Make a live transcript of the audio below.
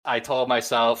I told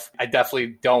myself I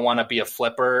definitely don't want to be a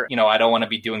flipper. I don't want to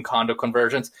be doing condo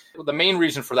conversions. The main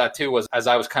reason for that too was as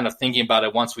I was kind of thinking about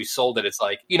it once we sold it, it's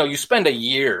like, you spend a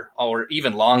year or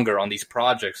even longer on these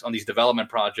projects, on these development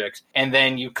projects, and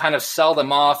then you kind of sell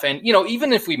them off. And,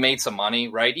 even if we made some money,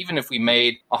 right? Even if we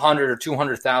made $100,000 or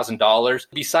 $200,000,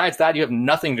 besides that, you have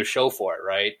nothing to show for it,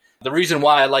 right? The reason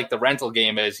why I like the rental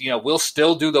game is, we'll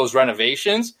still do those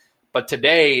renovations, but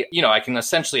today, I can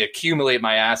essentially accumulate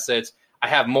my assets. I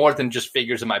have more than just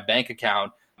figures in my bank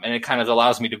account, and it kind of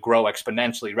allows me to grow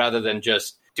exponentially rather than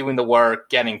just doing the work,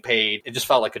 getting paid. It just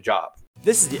felt like a job.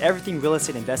 This is the Everything Real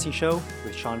Estate Investing Show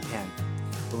with Sean Pan,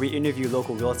 where we interview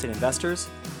local real estate investors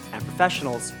and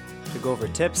professionals to go over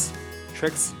tips,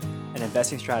 tricks, and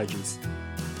investing strategies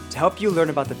to help you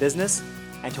learn about the business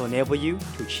and to enable you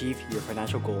to achieve your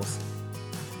financial goals.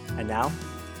 And now,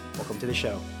 welcome to the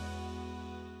show.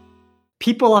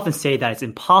 People often say that it's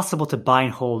impossible to buy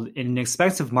and hold in an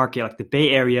expensive market like the Bay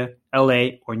Area, LA,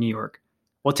 or New York.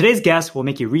 Well, today's guest will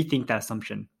make you rethink that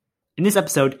assumption. In this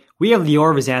episode, we have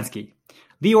Lior Rozansky.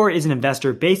 Lior is an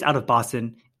investor based out of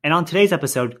Boston, and on today's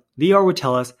episode, Lior will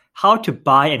tell us how to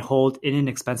buy and hold in an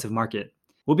expensive market.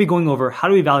 We'll be going over how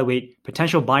to evaluate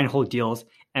potential buy and hold deals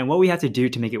and what we have to do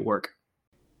to make it work.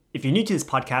 If you're new to this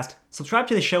podcast, subscribe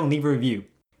to the show and leave a review.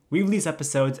 We release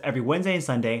episodes every Wednesday and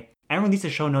Sunday, and release the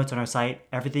show notes on our site,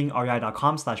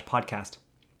 everythingrei.com/podcast.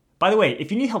 By the way,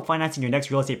 if you need help financing your next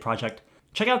real estate project,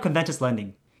 check out Conventus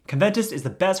Lending. Conventus is the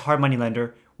best hard money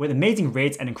lender with amazing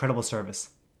rates and incredible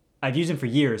service. I've used them for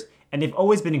years, and they've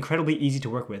always been incredibly easy to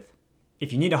work with.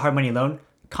 If you need a hard money loan,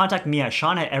 contact me at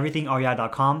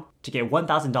sean@everythingrei.com to get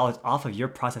 $1,000 off of your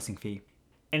processing fee.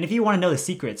 And if you want to know the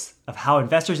secrets of how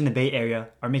investors in the Bay Area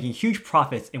are making huge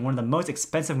profits in one of the most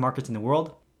expensive markets in the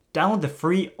world, download the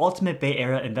free Ultimate Bay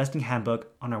Area Investing Handbook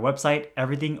on our website,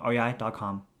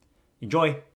 everythingrei.com.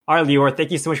 Enjoy! All right, Lior, thank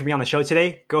you so much for being on the show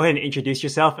today. Go ahead and introduce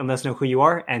yourself and let us know who you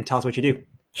are and tell us what you do.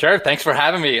 Sure. Thanks for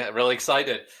having me. I'm really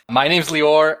excited. My name's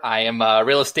Lior. I am a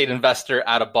real estate investor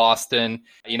out of Boston.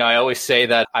 I always say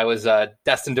that I was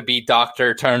destined to be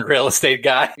doctor turned real estate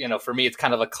guy. For me, it's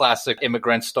kind of a classic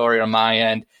immigrant story on my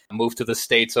end. I moved to the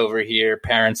States over here.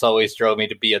 Parents always drove me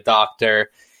to be a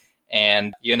doctor.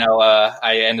 And,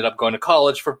 I ended up going to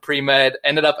college for pre-med,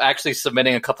 ended up actually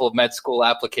submitting a couple of med school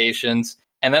applications.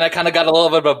 And then I kind of got a little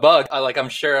bit of a bug. I'm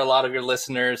sure a lot of your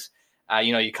listeners,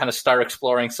 you kind of start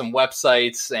exploring some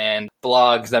websites and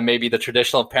blogs that maybe the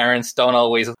traditional parents don't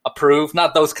always approve.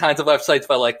 Not those kinds of websites,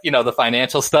 but the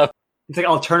financial stuff. It's like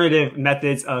alternative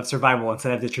methods of survival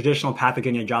instead of the traditional path of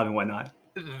getting a job and whatnot.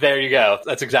 There you go.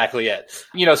 That's exactly it.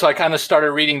 So I kind of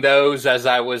started reading those as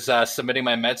I was submitting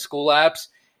my med school apps.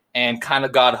 And kind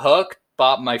of got hooked,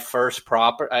 bought my first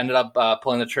property. I ended up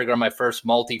pulling the trigger on my first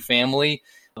multifamily,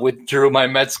 withdrew my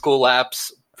med school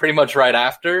apps pretty much right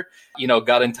after,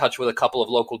 got in touch with a couple of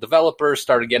local developers,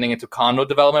 started getting into condo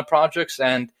development projects.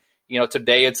 And,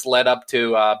 today it's led up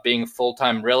to being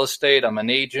full-time real estate. I'm an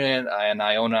agent and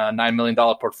I own a $9 million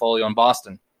portfolio in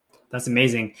Boston. That's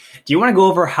amazing. Do you want to go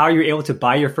over how you're able to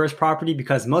buy your first property?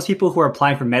 Because most people who are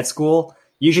applying for med school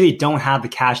usually don't have the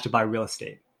cash to buy real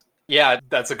estate. Yeah,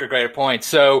 that's a great point.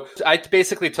 So I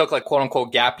basically took quote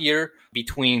unquote gap year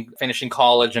between finishing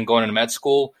college and going into med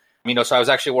school. So I was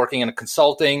actually working in a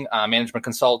consulting, management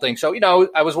consulting. So,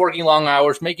 I was working long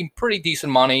hours, making pretty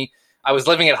decent money. I was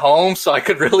living at home, so I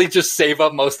could really just save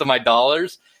up most of my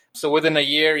dollars. So within a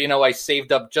year, I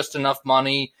saved up just enough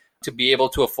money to be able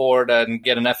to afford and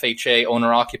get an FHA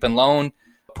owner occupant loan.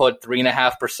 Put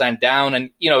 3.5% down. And,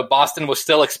 Boston was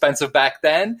still expensive back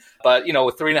then. But,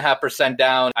 with 3.5%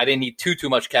 down, I didn't need too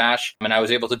much cash. And I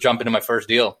was able to jump into my first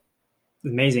deal.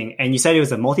 Amazing. And you said it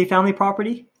was a multifamily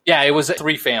property? Yeah, it was a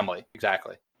 3-family.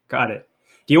 Exactly. Got it.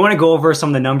 Do you want to go over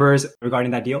some of the numbers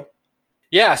regarding that deal?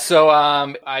 Yeah. So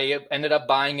I ended up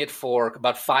buying it for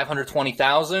about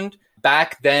 $520,000.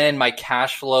 Back then, my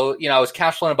cash flow, I was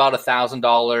cash flowing about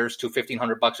 $1,000 to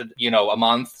 $1,500 a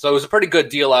month. So it was a pretty good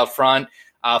deal out front.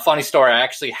 Funny story, I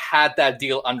actually had that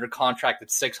deal under contract at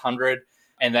 $600,000,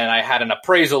 and then I had an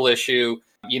appraisal issue,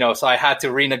 so I had to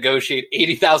renegotiate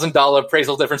 $80,000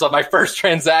 appraisal difference on my first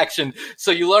transaction. So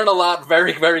you learn a lot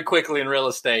very, very quickly in real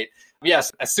estate.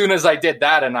 Yes, as soon as I did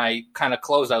that and I kind of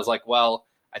closed, I was like, well,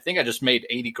 I think I just made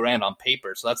 $80,000 on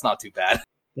paper, so that's not too bad.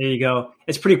 There you go.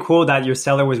 It's pretty cool that your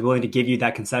seller was willing to give you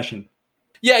that concession.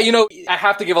 Yeah, I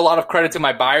have to give a lot of credit to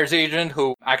my buyer's agent,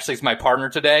 who actually is my partner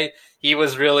today. He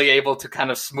was really able to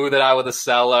kind of smooth it out with the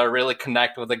seller, really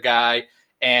connect with the guy.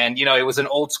 And, it was an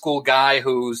old school guy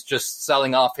who's just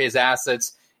selling off his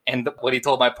assets. And what he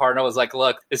told my partner was like,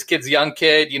 look, this kid's a young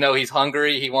kid, he's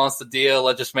hungry. He wants the deal.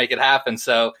 Let's just make it happen.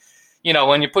 So,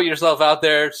 When you put yourself out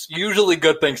there, usually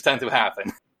good things tend to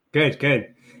happen. Good,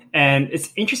 good. And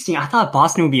it's interesting. I thought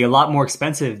Boston would be a lot more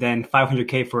expensive than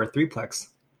 500K for a threeplex.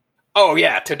 Oh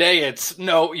yeah, today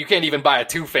you can't even buy a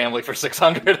 2-family for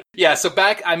 600. Yeah, so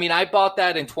I bought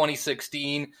that in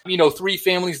 2016. 3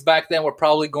 families back then were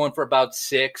probably going for about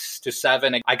 6 to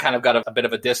 7. I kind of got a bit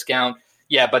of a discount.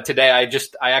 Yeah, but today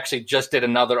I actually just did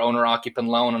another owner occupant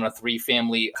loan on a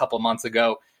 3-family a couple months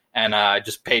ago, and I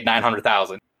just paid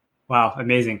 $900,000. Wow,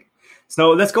 amazing.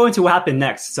 So let's go into what happened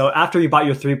next. So after you bought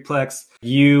your threeplex,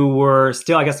 you were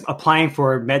still, I guess, applying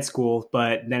for med school,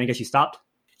 but then I guess you stopped?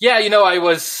 Yeah,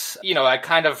 I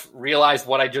kind of realized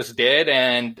what I just did,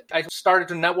 and I started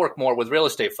to network more with real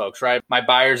estate folks, right? My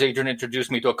buyer's agent introduced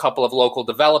me to a couple of local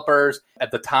developers. At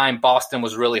the time, Boston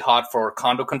was really hot for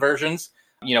condo conversions,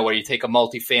 where you take a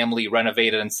multifamily,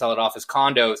 renovate it, and sell it off as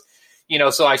condos.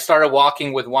 So I started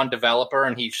walking with one developer,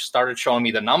 and he started showing me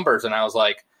the numbers, and I was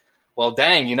like, well,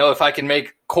 dang, if I can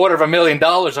make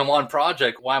 $250,000 on one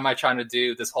project, why am I trying to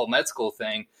do this whole med school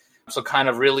thing? So kind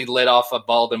of really lit off a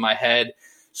bulb in my head.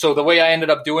 So the way I ended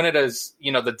up doing it is,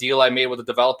 the deal I made with the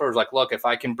developer was like, look, if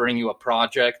I can bring you a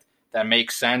project that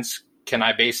makes sense, can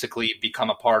I basically become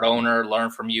a part owner, learn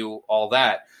from you, all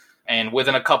that? And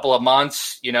within a couple of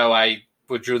months, I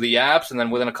withdrew the apps. And then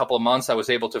within a couple of months, I was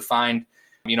able to find,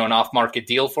 an off-market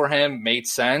deal for him, made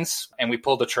sense, and we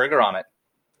pulled the trigger on it.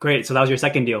 Great. So that was your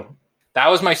second deal. That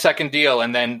was my second deal.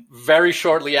 And then very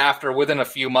shortly after, within a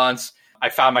few months, I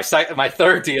found my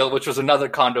third deal, which was another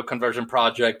condo conversion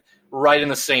project right in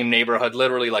the same neighborhood,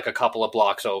 literally like a couple of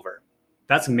blocks over.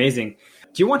 That's amazing.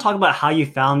 Do you want to talk about how you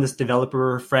found this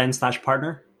developer friend /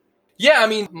 partner? Yeah,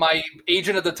 my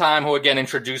agent at the time, who again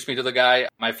introduced me to the guy,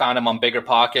 I found him on Bigger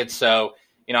Pockets. So,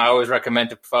 I always recommend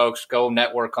to folks, go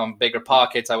network on Bigger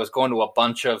Pockets. I was going to a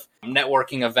bunch of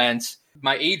networking events.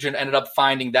 My agent ended up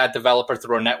finding that developer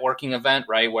through a networking event,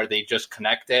 right, where they just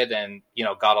connected and,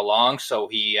 got along. So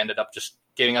he ended up just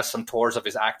giving us some tours of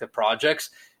his active projects.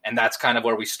 And that's kind of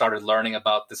where we started learning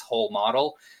about this whole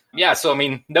model. Yeah, so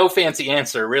no fancy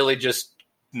answer, really just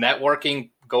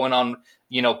networking, going on,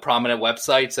 prominent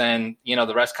websites, and,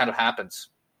 the rest kind of happens.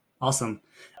 Awesome.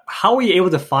 How were you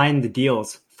able to find the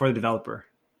deals for the developer?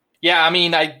 Yeah,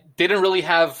 I didn't really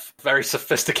have a very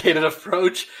sophisticated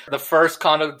approach. The first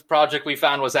condo project we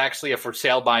found was actually a for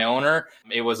sale by owner.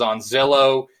 It was on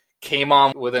Zillow, came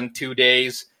on within 2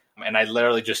 days. And I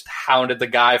literally just hounded the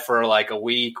guy for like a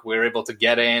week. We were able to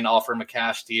get in, offer him a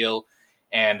cash deal,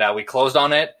 and we closed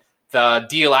on it. The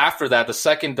deal after that, the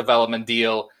second development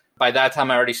deal, by that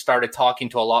time I already started talking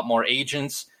to a lot more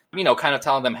agents, kind of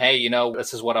telling them, hey,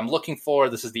 this is what I'm looking for.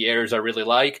 This is the areas I really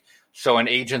like. So an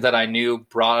agent that I knew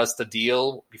brought us the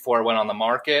deal before it went on the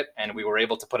market, and we were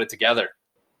able to put it together.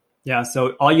 Yeah, so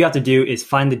all you have to do is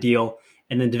find the deal,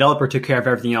 and the developer took care of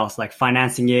everything else, like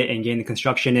financing it and getting the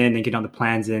construction in and getting on the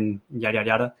plans and yada, yada,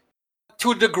 yada.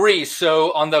 To a degree.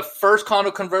 So on the first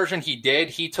condo conversion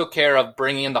he took care of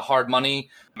bringing in the hard money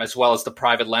as well as the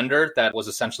private lender that was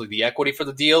essentially the equity for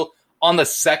the deal. On the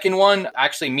second one,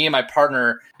 actually, me and my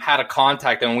partner had a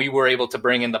contact and we were able to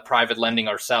bring in the private lending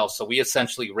ourselves. So we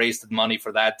essentially raised the money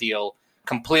for that deal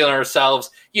completely ourselves.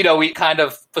 We kind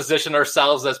of positioned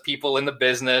ourselves as people in the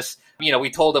business. We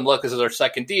told him, look, this is our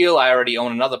second deal. I already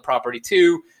own another property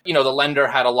too. The lender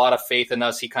had a lot of faith in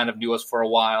us. He kind of knew us for a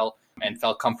while and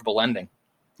felt comfortable lending.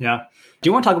 Yeah. Do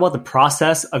you want to talk about the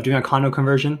process of doing a condo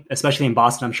conversion, especially in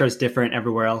Boston? I'm sure it's different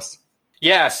everywhere else.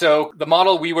 Yeah, so the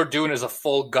model we were doing is a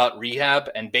full gut rehab.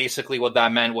 And basically what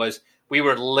that meant was we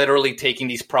were literally taking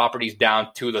these properties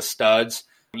down to the studs.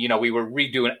 We were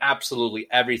redoing absolutely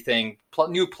everything,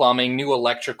 new plumbing, new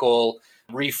electrical,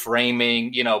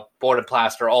 reframing, boarded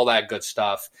plaster, all that good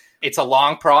stuff. It's a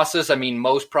long process.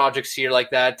 Most projects here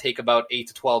like that take about 8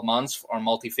 to 12 months on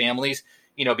multifamilies,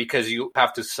 because you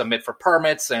have to submit for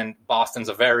permits, and Boston's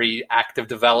a very active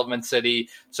development city.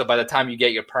 So by the time you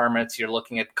get your permits, you're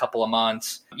looking at a couple of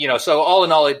months, so all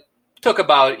in all, it took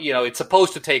about, it's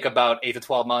supposed to take about 8 to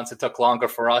 12 months. It took longer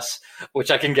for us,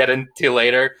 which I can get into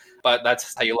later, but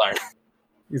that's how you learn.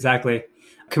 Exactly.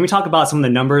 Can we talk about some of the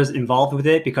numbers involved with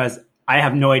it? Because I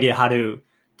have no idea how to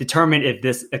determine if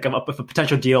if a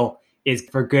potential deal is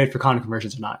good for condo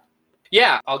conversions or not.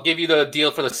 Yeah, I'll give you the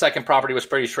deal for the second property. Was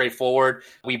pretty straightforward.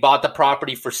 We bought the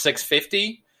property for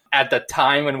 $650. At the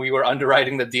time when we were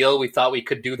underwriting the deal, we thought we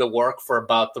could do the work for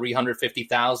about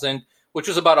 $350,000, which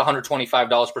was about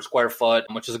 $125 per square foot,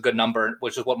 which is a good number,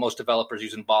 which is what most developers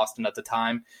use in Boston at the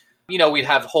time. We'd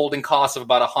have holding costs of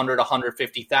about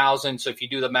 $150,000. So if you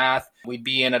do the math, we'd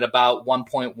be in at about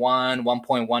 1.1,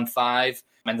 1.15,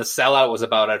 and the sellout was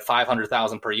about at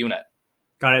 $500,000 per unit.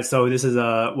 Got it. So this is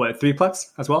a threeplex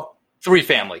as well? Three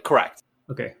family, correct.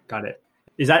 Okay, got it.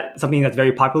 Is that something that's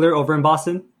very popular over in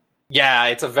Boston? Yeah,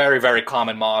 it's a very, very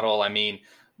common model. I mean,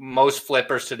 most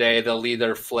flippers today, they'll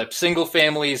either flip single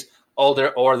families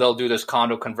or they'll do this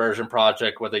condo conversion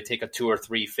project where they take a 2 or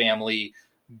 3 family,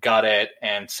 gut it,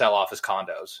 and sell off as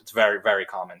condos. It's very, very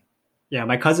common. Yeah,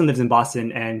 my cousin lives in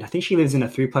Boston, and I think she lives in a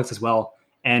threeplex as well.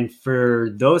 And for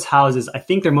those houses, I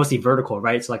think they're mostly vertical,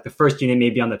 right? So like the first unit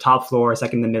may be on the top floor,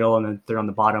 second in the middle, and then third on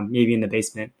the bottom, maybe in the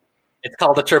basement. It's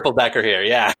called a triple decker here,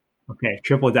 yeah. Okay,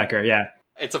 triple decker, yeah.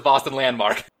 It's a Boston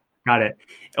landmark. Got it.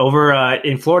 Over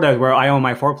in Florida, where I own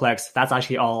my fourplex, that's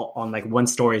actually all on like one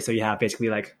story. So you have basically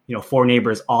like, 4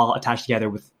 neighbors all attached together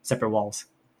with separate walls.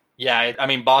 Yeah, I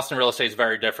mean, Boston real estate is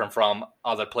very different from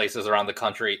other places around the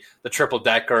country. The triple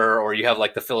decker, or you have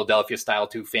like the Philadelphia style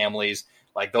 2 families,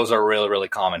 like those are really, really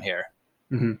common here.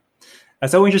 Mm-hmm.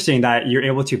 That's so interesting that you're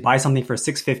able to buy something for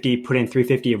 $650, put in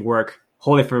 $350 of work,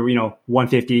 hold it for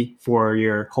 $150 for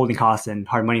your holding costs and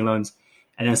hard money loans,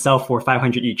 and then sell for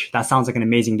 $500 each. That sounds like an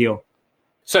amazing deal.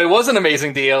 So it was an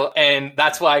amazing deal, and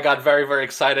that's why I got very, very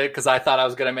excited, because I thought I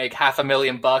was going to make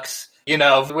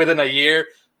 $500,000, within a year.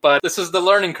 But this is the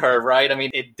learning curve, right? I mean,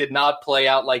 it did not play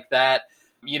out like that.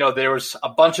 There was a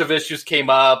bunch of issues came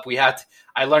up.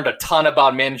 I learned a ton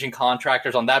about managing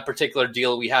contractors on that particular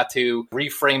deal. We had to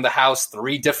reframe the house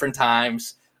 3 different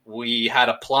times. We had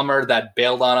a plumber that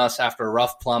bailed on us after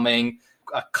rough plumbing.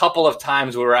 A couple of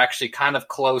times we were actually kind of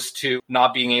close to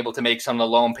not being able to make some of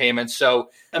the loan payments. So,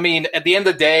 I mean, at the end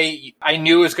of the day, I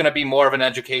knew it was going to be more of an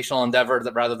educational endeavor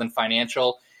rather than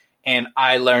financial. And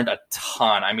I learned a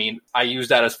ton. I mean, I use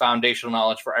that as foundational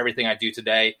knowledge for everything I do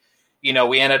today.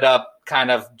 We ended up kind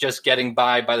of just getting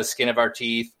by the skin of our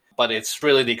teeth. But it's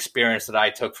really the experience that I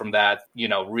took from that,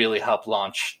 really helped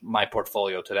launch my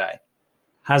portfolio today.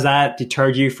 Has that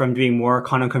deterred you from doing more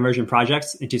condo conversion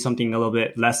projects into something a little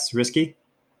bit less risky?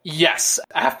 Yes.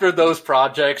 After those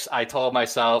projects, I told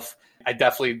myself, I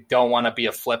definitely don't want to be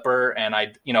a flipper, and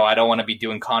I don't want to be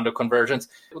doing condo conversions.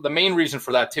 The main reason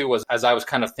for that too was, as I was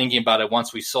kind of thinking about it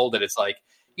once we sold it, it's like,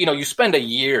 you spend a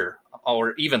year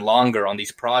or even longer on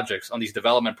these projects, on these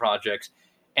development projects,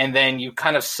 and then you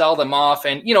kind of sell them off.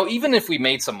 And, even if we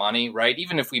made some money, right?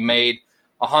 Even if we made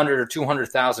 $100,000 or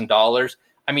 $200,000,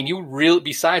 I mean,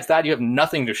 besides that, you have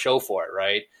nothing to show for it,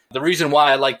 right? The reason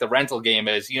why I like the rental game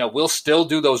is, we'll still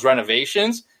do those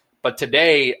renovations, but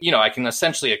today, I can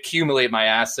essentially accumulate my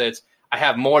assets. I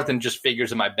have more than just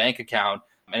figures in my bank account,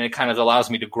 and it kind of allows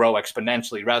me to grow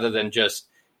exponentially rather than just,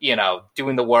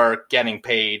 doing the work, getting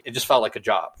paid. It just felt like a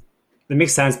job. That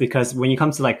makes sense, because when you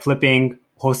come to like flipping,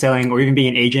 wholesaling, or even being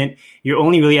an agent, you're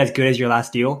only really as good as your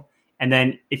last deal. And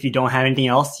then if you don't have anything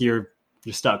else, you're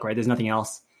stuck, right? There's nothing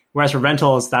else. Whereas for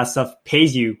rentals, that stuff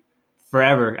pays you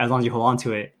forever as long as you hold on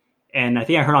to it. And I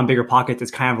think I heard on Bigger Pockets,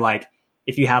 it's kind of like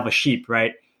if you have a sheep,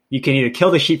 right? You can either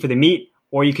kill the sheep for the meat,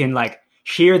 or you can like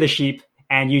shear the sheep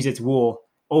and use its wool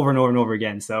over and over and over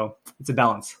again. So it's a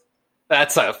balance.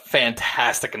 That's a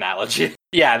fantastic analogy.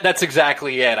 Yeah, that's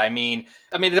exactly it. I mean,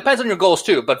 it depends on your goals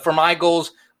too. But for my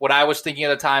goals, what I was thinking at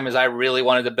the time is I really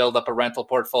wanted to build up a rental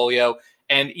portfolio.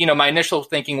 And, my initial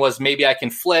thinking was maybe I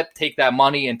can take that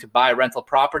money and to buy rental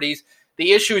properties.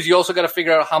 The issue is you also got to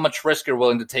figure out how much risk you're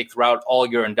willing to take throughout all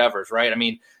your endeavors, right? I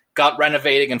mean, gut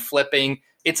renovating and flipping,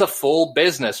 it's a full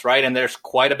business, right? And there's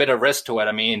quite a bit of risk to it.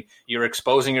 I mean, you're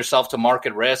exposing yourself to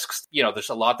market risks. There's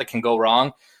a lot that can go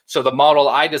wrong. So the model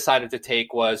I decided to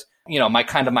take was,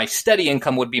 my steady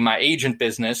income would be my agent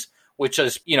business, which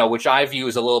I view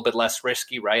as a little bit less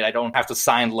risky, right? I don't have to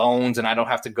sign loans and I don't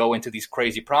have to go into these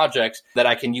crazy projects that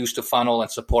I can use to funnel and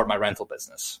support my rental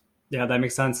business. Yeah, that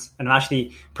makes sense. And I'm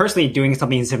actually personally doing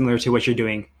something similar to what you're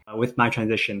doing with my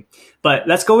transition. But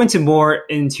let's go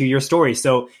into your story.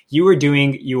 So you were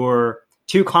doing your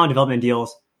 2 condo development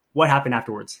deals. What happened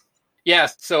afterwards? Yeah,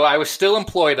 so I was still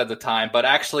employed at the time, but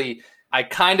actually I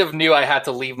kind of knew I had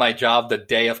to leave my job the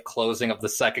day of closing of the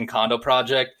second condo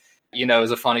project. It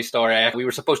was a funny story. We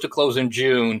were supposed to close in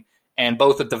June, and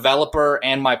both the developer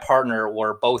and my partner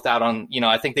were both out on,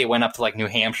 I think they went up to like New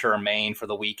Hampshire or Maine for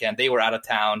the weekend. They were out of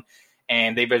town,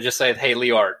 and they just said, "Hey,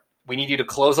 Lior, we need you to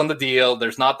close on the deal.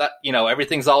 There's not that,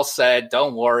 everything's all set.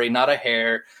 Don't worry, not a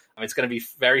hair. It's going to be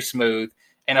very smooth."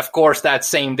 And of course, that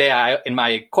same day, in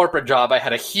my corporate job, I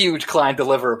had a huge client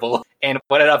deliverable. And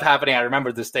what ended up happening, I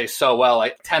remember this day so well.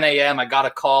 At 10 a.m., I got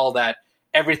a call that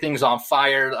everything's on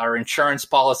fire. Our insurance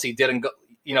policy didn't go,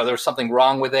 there was something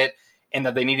wrong with it, and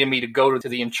that they needed me to go to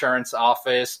the insurance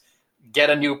office, get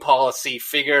a new policy,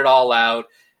 figure it all out.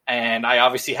 And I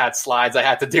obviously had slides I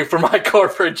had to do for my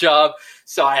corporate job.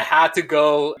 So I had to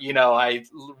go, I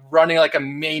running like a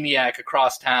maniac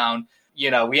across town.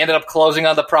 We ended up closing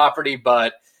on the property,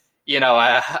 but,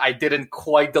 I didn't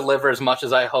quite deliver as much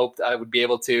as I hoped I would be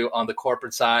able to on the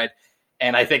corporate side.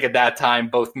 And I think at that time,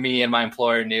 both me and my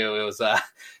employer knew it was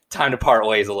time to part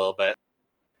ways a little bit.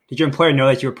 Did your employer know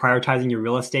that you were prioritizing your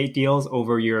real estate deals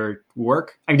over your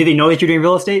work? I mean, did they know that you're doing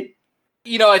real estate?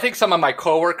 I think some of my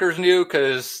coworkers knew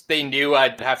because they knew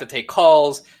I'd have to take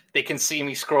calls. They can see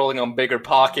me scrolling on Bigger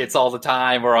Pockets all the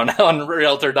time or on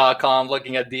Realtor.com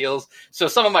looking at deals. So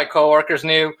some of my coworkers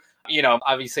knew.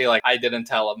 Obviously, like I didn't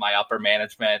tell my upper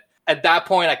management. At that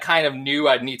point, I kind of knew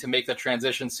I'd need to make the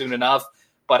transition soon enough.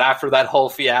 But after that whole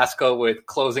fiasco with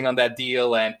closing on that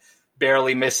deal and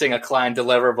barely missing a client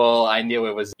deliverable, I knew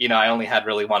it was, I only had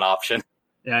really one option.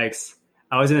 Yikes.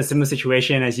 I was in a similar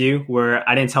situation as you where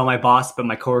I didn't tell my boss, but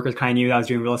my coworkers kind of knew that I was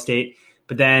doing real estate.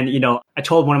 But then, I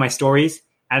told one of my stories.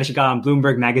 I actually got on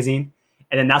Bloomberg magazine.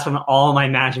 And then that's when all my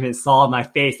management saw my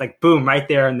face, like, boom, right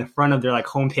there in the front of their like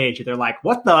homepage. They're like,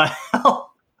 what the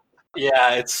hell?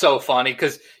 Yeah, it's so funny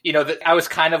because, I was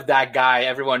kind of that guy.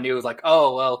 Everyone knew, like,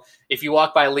 oh, well, if you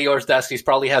walk by Lior's desk, he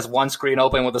probably has one screen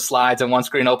open with the slides and one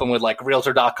screen open with like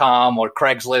Realtor.com or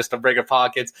Craigslist or Bigger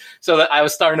Pockets. So that I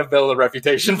was starting to build a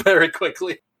reputation very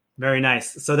quickly. Very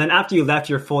nice. So then after you left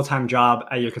your full-time job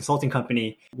at your consulting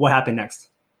company, what happened next?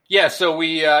 Yeah, so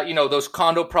we, those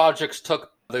condo projects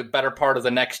took the better part of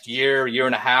the next year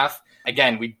and a half.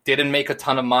 Again, we didn't make a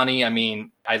ton of money. I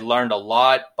mean, I learned a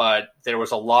lot, but there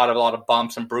was a lot of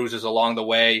bumps and bruises along the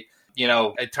way.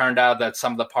 It turned out that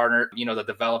some of the the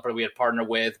developer we had partnered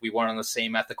with, we weren't on the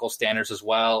same ethical standards as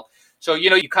well. So,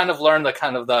 you kind of learn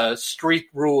the street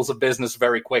rules of business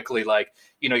very quickly. Like,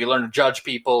 you learn to judge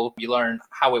people, you learn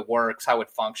how it works, how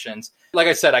it functions. Like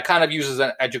I said, I kind of use it as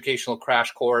an educational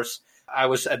crash course. I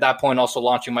was at that point also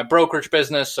launching my brokerage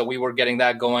business. So we were getting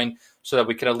that going so that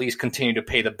we could at least continue to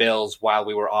pay the bills while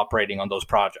we were operating on those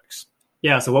projects.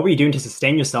 Yeah. So what were you doing to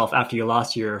sustain yourself after you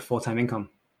lost your full-time income?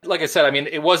 Like I said, I mean,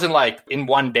 it wasn't like in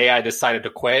one day I decided to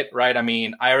quit, right? I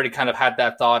mean, I already kind of had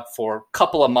that thought for a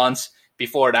couple of months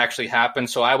before it actually happened.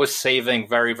 So I was saving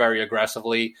very, very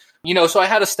aggressively, so I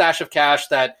had a stash of cash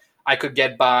that I could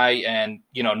get by and,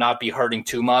 not be hurting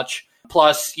too much.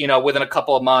 Plus, within a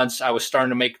couple of months, I was starting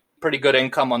to make pretty good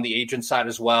income on the agent side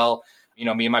as well.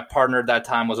 Me and my partner at that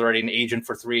time was already an agent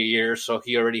for 3 years. So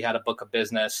he already had a book of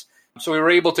business. So we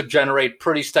were able to generate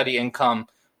pretty steady income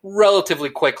relatively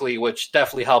quickly, which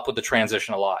definitely helped with the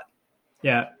transition a lot.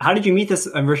 Yeah. How did you meet this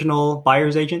original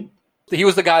buyer's agent? He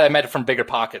was the guy I met from Bigger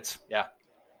Pockets. Yeah.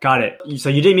 Got it. So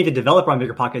you didn't meet the developer on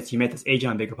Bigger Pockets. You met this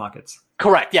agent on Bigger Pockets.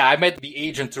 Correct. Yeah. I met the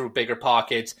agent through Bigger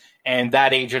Pockets, and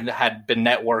that agent had been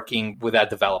networking with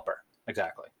that developer.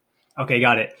 Exactly. Okay.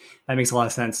 Got it. That makes a lot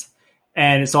of sense.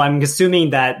 And so I'm assuming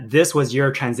that this was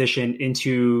your transition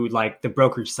into like the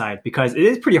brokerage side, because it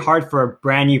is pretty hard for a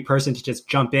brand new person to just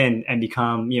jump in and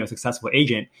become, a successful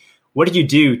agent. What did you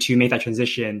do to make that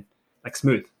transition like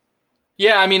smooth?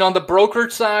 Yeah, I mean, on the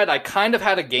brokerage side, I kind of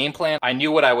had a game plan. I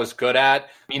knew what I was good at.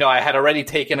 I had already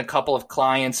taken a couple of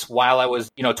clients while I was,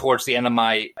 towards the end of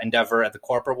my endeavor at the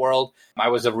corporate world. I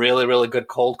was a really, really good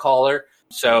cold caller.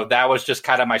 So that was just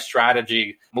kind of my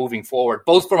strategy moving forward,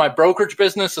 both for my brokerage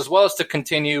business as well as to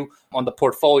continue on the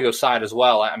portfolio side as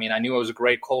well. I mean, I knew I was a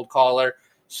great cold caller.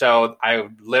 So I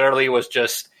literally was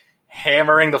just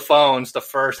hammering the phones the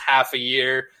first half a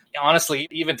year. Honestly,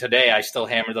 even today, I still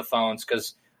hammer the phones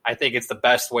because I think it's the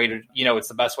best way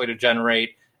to, generate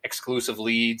exclusive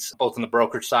leads, both on the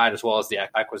brokerage side as well as the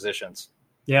acquisitions.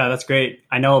 Yeah, that's great.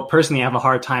 I know personally I have a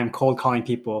hard time cold calling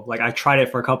people. Like I tried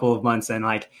it for a couple of months and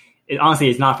honestly,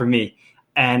 it's not for me.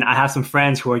 And I have some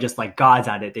friends who are just like gods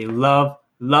at it. They love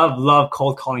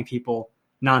cold calling people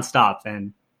nonstop.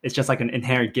 And it's just like an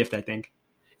inherent gift, I think.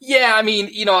 Yeah, I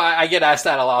mean, I get asked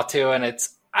that a lot too. And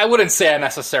I wouldn't say I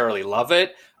necessarily love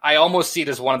it. I almost see it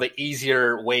as one of the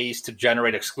easier ways to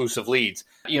generate exclusive leads.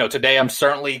 Today I'm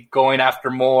certainly going after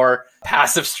more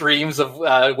passive streams of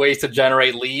ways to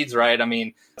generate leads, right? I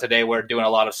mean, today we're doing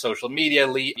a lot of social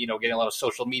media getting a lot of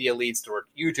social media leads through our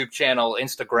YouTube channel,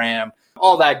 Instagram,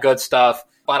 all that good stuff.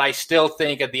 But I still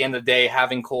think at the end of the day,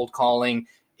 having cold calling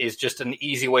is just an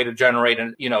easy way to generate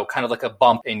kind of like a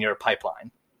bump in your pipeline.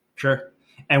 Sure.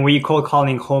 And were you cold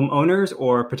calling homeowners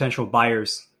or potential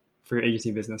buyers for your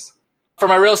agency business? For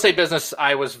my real estate business,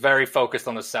 I was very focused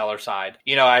on the seller side.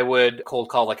 I would cold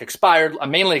call like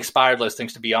mainly expired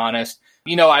listings, to be honest.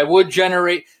 I would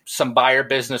generate some buyer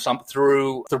business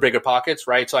through Bigger Pockets,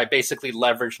 right? So I basically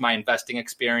leveraged my investing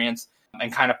experience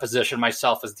and kind of positioned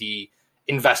myself as the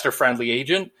investor-friendly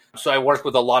agent. So I worked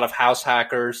with a lot of house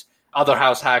hackers,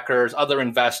 other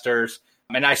investors,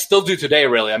 And I still do today,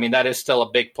 really. I mean, that is still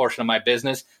a big portion of my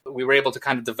business. We were able to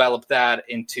kind of develop that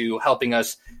into helping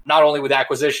us not only with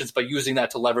acquisitions, but using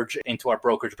that to leverage into our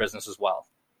brokerage business as well.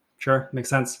 Sure, makes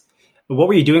sense. But what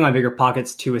were you doing on Bigger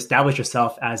Pockets to establish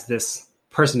yourself as this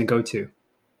person to go to?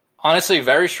 Honestly,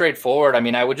 very straightforward. I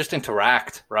mean, I would just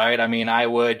interact, right? I mean,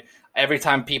 every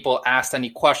time people asked any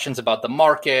questions about the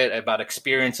market, about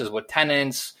experiences with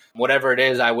tenants, whatever it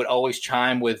is, I would always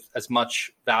chime with as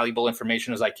much valuable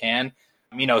information as I can.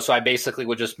 So I basically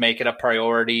would just make it a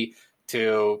priority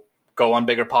to go on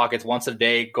Bigger Pockets once a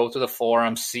day, go to the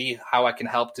forum, see how I can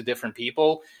help to different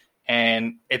people.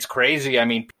 And it's crazy. I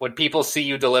mean, when people see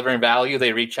you delivering value,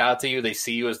 they reach out to you, they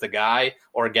see you as the guy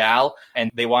or gal,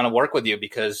 and they want to work with you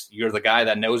because you're the guy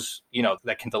that knows,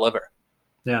 that can deliver.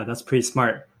 Yeah, that's pretty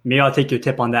smart. Maybe I'll take your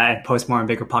tip on that and post more on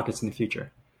Bigger Pockets in the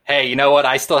future. Hey, you know what?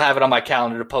 I still have it on my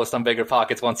calendar to post on Bigger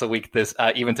Pockets once a week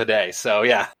even today. So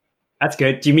yeah. That's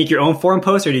good. Do you make your own forum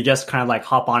posts or do you just kind of like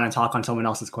hop on and talk on someone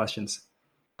else's questions?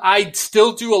 I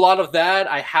still do a lot of that.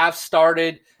 I have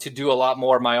started to do a lot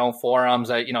more of my own forums.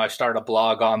 I started a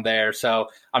blog on there. So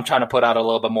I'm trying to put out a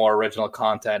little bit more original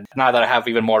content now that I have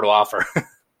even more to offer.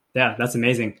 Yeah, that's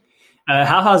amazing.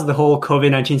 How has the whole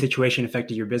COVID-19 situation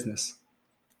affected your business?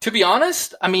 To be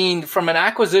honest, I mean, from an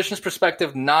acquisitions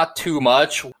perspective, not too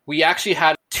much. We actually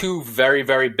had 2 very,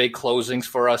 very big closings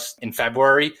for us in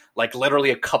February, like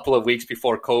literally a couple of weeks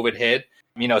before COVID hit.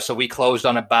 So we closed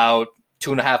on about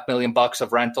 $2.5 million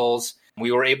of rentals.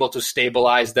 We were able to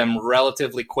stabilize them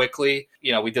relatively quickly.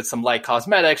 We did some light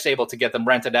cosmetics, able to get them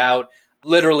rented out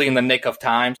literally in the nick of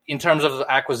time. In terms of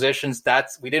acquisitions,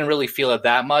 we didn't really feel it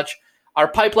that much. Our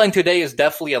pipeline today is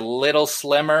definitely a little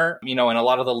slimmer, and a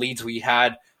lot of the leads we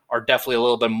had are definitely a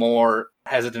little bit more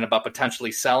hesitant about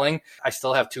potentially selling. I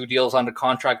still have 2 deals under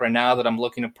contract right now that I'm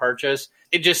looking to purchase.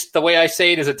 The way I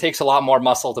say it is it takes a lot more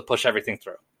muscle to push everything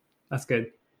through. That's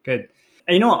good. Good.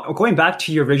 And going back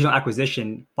to your original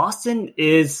acquisition, Boston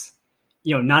is,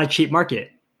 not a cheap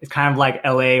market. It's kind of like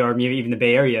LA or maybe even the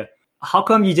Bay Area. How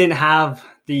come you didn't have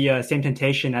the same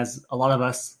temptation as a lot of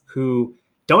us who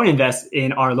don't invest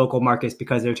in our local markets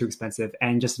because they're too expensive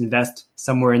and just invest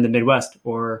somewhere in the Midwest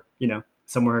or,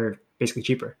 somewhere basically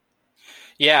cheaper?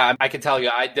 Yeah, I can tell you,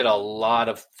 I did a lot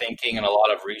of thinking and a lot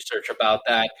of research about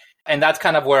that. And that's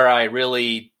kind of where I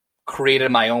really created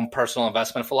my own personal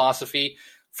investment philosophy.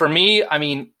 For me, I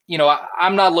mean,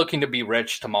 I'm not looking to be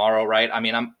rich tomorrow, right? I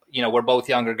mean, we're both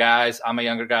younger guys. I'm a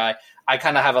younger guy. I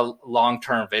kind of have a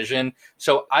long-term vision.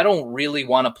 So I don't really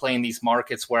want to play in these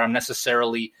markets where I'm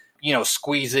necessarily,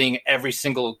 squeezing every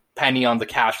single penny on the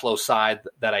cash flow side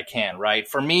that I can, right?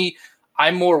 For me,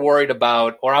 I'm more worried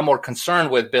about, or I'm more concerned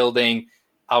with building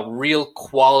a real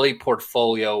quality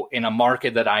portfolio in a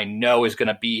market that I know is going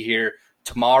to be here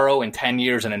tomorrow, in 10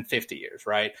 years, and in 50 years,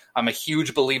 right? I'm a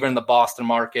huge believer in the Boston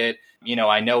market.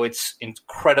 I know it's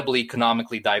incredibly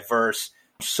economically diverse,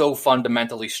 so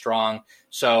fundamentally strong.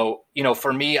 So,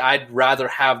 for me, I'd rather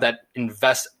have that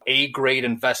A-grade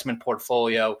investment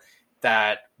portfolio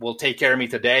that will take care of me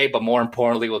today, but more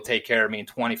importantly, will take care of me in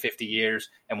 20, 50 years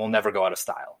and will never go out of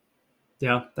style.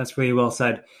 Yeah, that's really well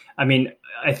said. I mean,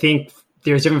 I think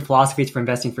there's different philosophies for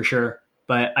investing for sure,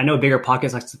 but I know Bigger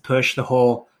Pockets likes to push the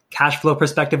whole cash flow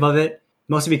perspective of it,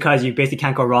 mostly because you basically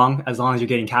can't go wrong as long as you're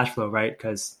getting cash flow, right?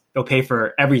 Because they'll pay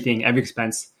for everything, every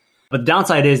expense. But the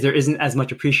downside is there isn't as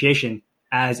much appreciation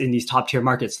as in these top tier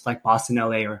markets like Boston,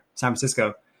 LA, or San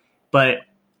Francisco. But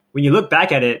when you look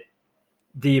back at it,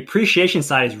 the appreciation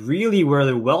side is really where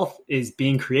the wealth is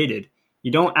being created.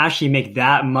 You don't actually make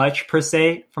that much per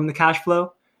se from the cash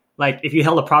flow. Like if you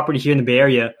held a property here in the Bay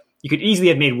Area, you could easily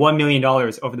have made $1 million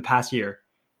over the past year.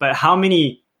 But how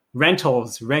many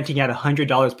rentals renting at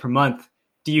 $100 per month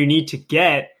do you need to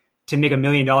get to make $1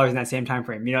 million in that same time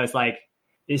frame? It's like,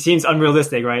 it seems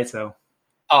unrealistic, right? So,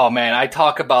 oh man, I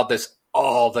talk about this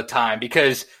all the time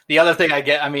because the other thing I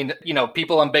get, I mean,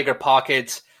 people on Bigger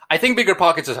Pockets, I think Bigger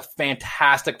Pockets is a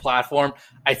fantastic platform.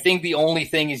 I think the only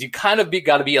thing is you kind of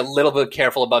got to be a little bit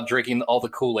careful about drinking all the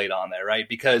Kool-Aid on there, right?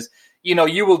 Because,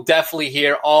 you will definitely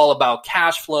hear all about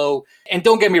cash flow. And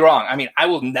don't get me wrong. I mean, I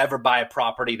will never buy a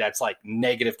property that's like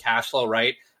negative cash flow,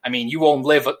 right? I mean, you won't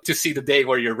live to see the day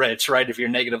where you're rich, right? If you're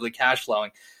negatively cash flowing.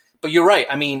 But you're right.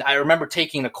 I mean, I remember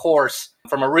taking a course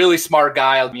from a really smart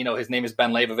guy. His name is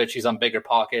Ben Leibovich. He's on Bigger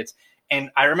Pockets.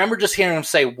 And I remember just hearing him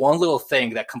say one little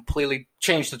thing that completely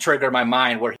changed the trigger in my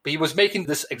mind, where he was making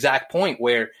this exact point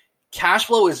where cash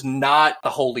flow is not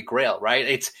the holy grail, right?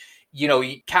 It's,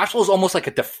 cash flow is almost like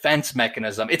a defense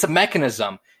mechanism. It's a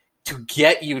mechanism to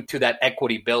get you to that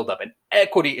equity buildup. And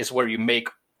equity is where you make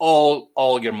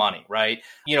all your money, right?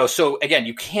 So again,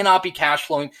 you cannot be cash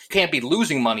flowing. You can't be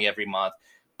losing money every month.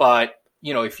 But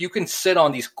if you can sit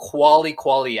on these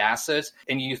quality assets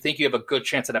and you think you have a good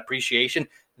chance at appreciation,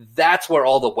 that's where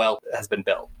all the wealth has been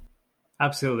built.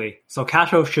 Absolutely. So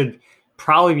cash flow should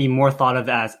probably be more thought of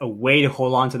as a way to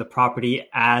hold on to the property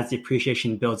as the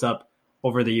appreciation builds up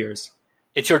over the years.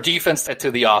 It's your defense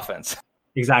to the offense.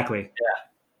 Exactly. Yeah.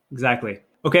 Exactly.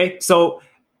 Okay. So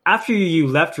after you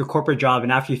left your corporate job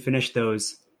and after you finished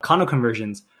those condo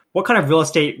conversions, what kind of real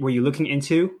estate were you looking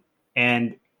into?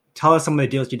 And tell us some of the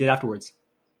deals you did afterwards.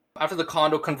 After the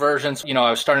condo conversions, I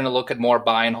was starting to look at more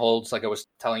buy and holds like I was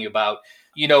telling you about.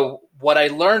 What I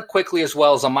learned quickly as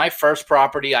well is on my first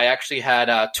property, I actually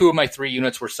had 2 of my 3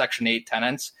 units were Section 8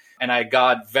 tenants. And I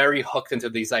got very hooked into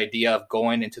this idea of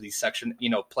going into these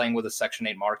playing with the Section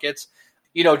 8 markets,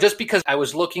 just because I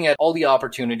was looking at all the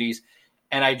opportunities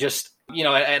and I just,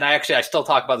 and I still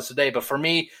talk about this today, but for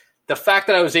me, the fact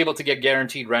that I was able to get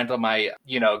guaranteed rent on my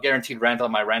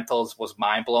rentals was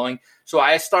mind blowing. So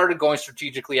I started going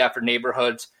strategically after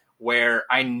neighborhoods where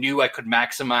I knew I could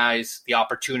maximize the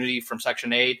opportunity from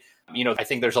Section 8. I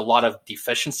think there's a lot of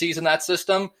deficiencies in that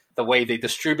system, the way they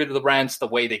distribute the rents, the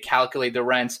way they calculate the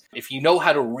rents. If you know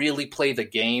how to really play the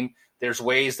game, there's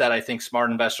ways that I think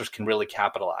smart investors can really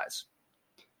capitalize.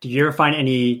 Do you ever find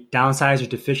any downsides or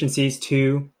deficiencies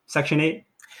to Section 8?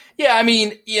 Yeah,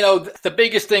 the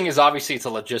biggest thing is obviously it's a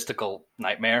logistical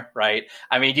nightmare, right?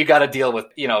 You got to deal with,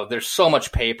 there's so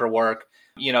much paperwork.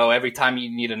 Every time you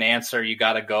need an answer, you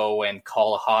got to go and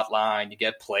call a hotline, you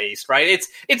get placed, right?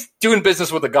 It's doing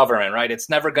business with the government, right? It's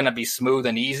never going to be smooth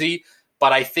and easy,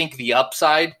 but I think the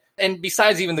upside, and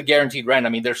besides even the guaranteed rent,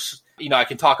 there's, I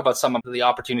can talk about some of the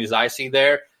opportunities I see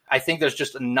there. I think there's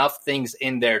just enough things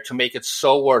in there to make it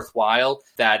so worthwhile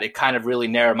that it kind of really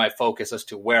narrowed my focus as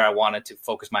to where I wanted to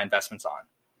focus my investments on.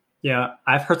 Yeah,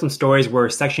 I've heard some stories where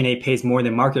Section 8 pays more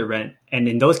than market rent. And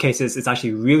in those cases, it's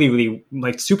actually really,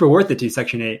 really super worth it to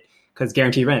Section 8 because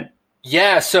guaranteed rent.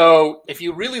 Yeah, so if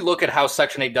you really look at how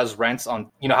Section 8 does rents on,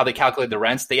 how they calculate the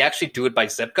rents, they actually do it by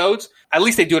zip codes. At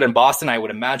least they do it in Boston. I would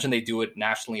imagine they do it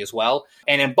nationally as well.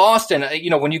 And in Boston,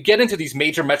 when you get into these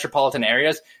major metropolitan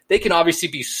areas, they can obviously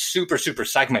be super, super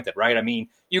segmented, right?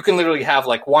 You can literally have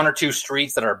like 1 or 2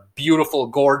 streets that are beautiful,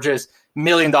 gorgeous, $1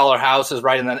 million houses,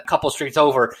 right? And then a couple streets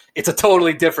over, it's a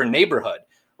totally different neighborhood.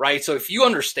 Right. So if you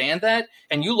understand that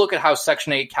and you look at how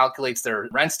Section 8 calculates their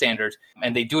rent standards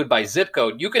and they do it by zip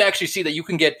code, you can actually see that you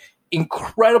can get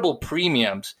incredible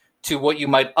premiums to what you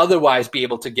might otherwise be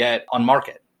able to get on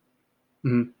market.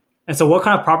 Mm-hmm. And so what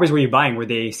kind of properties were you buying? Were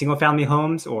they single family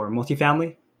homes or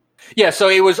multifamily? Yeah, so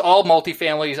it was all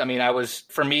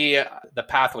multifamilies. For me, the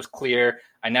path was clear.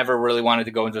 I never really wanted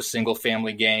to go into a single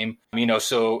family game,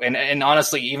 and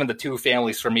honestly, even the 2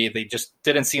 families for me, they just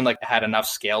didn't seem like it had enough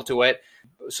scale to it.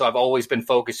 So I've always been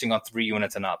focusing on 3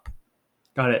 units and up.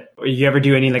 Got it. You ever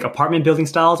do any like apartment building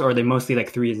styles, or are they mostly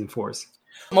like 3s and 4s?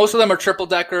 Most of them are triple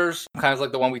deckers, kind of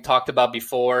like the one we talked about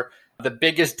before. The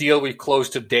biggest deal we've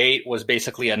closed to date was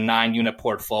basically a 9-unit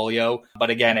portfolio.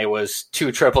 But again, it was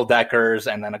 2 triple deckers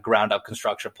and then a ground up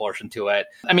construction portion to it.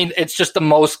 It's just the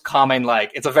most common,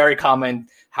 it's a very common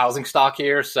housing stock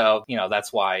here. So,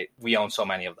 that's why we own so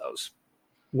many of those.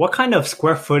 What kind of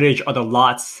square footage are the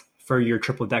lots for your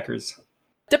triple deckers?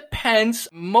 Depends.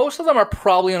 Most of them are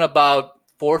probably on about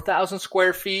 4,000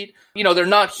 square feet. They're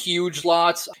not huge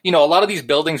lots. A lot of these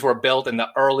buildings were built in the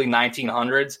early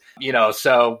 1900s,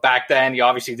 so back then you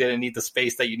obviously didn't need the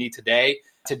space that you need today.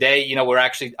 Today,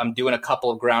 I'm doing a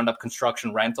couple of ground up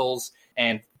construction rentals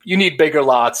and you need bigger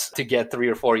lots to get 3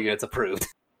 or 4 units approved.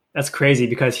 That's crazy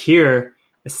because here,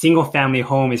 a single family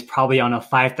home is probably on a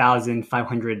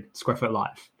 5,500 square foot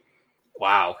lot.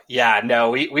 Wow. Yeah, no,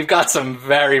 we've got some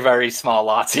very, very small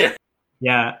lots here.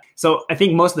 Yeah. So I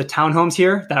think most of the townhomes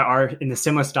here that are in the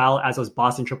similar style as those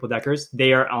Boston triple deckers,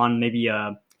 they are on maybe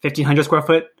 1,500 square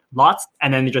foot lots.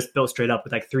 And then they just built straight up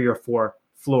with like 3 or 4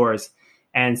 floors.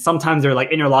 And sometimes they're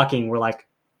like interlocking where like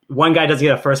one guy doesn't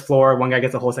get a first floor, one guy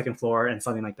gets a whole second floor and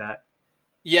something like that.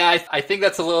 Yeah, I think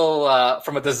that's a little,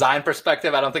 from a design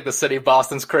perspective, I don't think the city of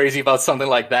Boston's crazy about something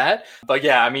like that. But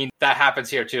yeah, that happens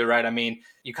here too, right?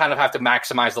 You kind of have to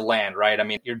maximize the land, right?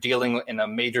 You're dealing in a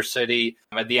major city.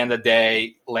 At the end of the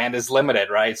day, land is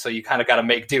limited, right? So you kind of got to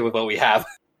make do with what we have.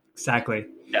 Exactly.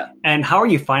 Yeah. And how are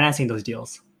you financing those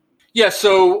deals? Yeah,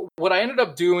 so what I ended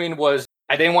up doing was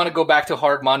I didn't want to go back to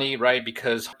hard money, right?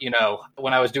 Because,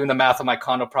 when I was doing the math on my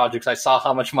condo projects, I saw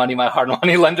how much money my hard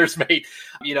money lenders made.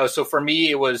 So for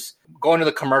me, it was going to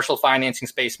the commercial financing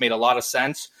space made a lot of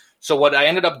sense. So what I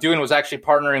ended up doing was actually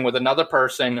partnering with another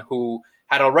person who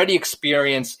had already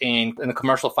experience in the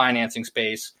commercial financing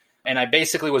space. And I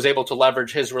basically was able to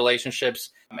leverage his relationships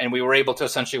and we were able to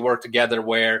essentially work together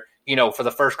where, For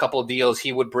the first couple of deals,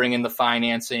 he would bring in the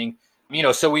financing.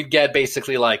 So we'd get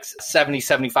basically like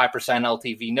 75%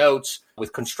 LTV notes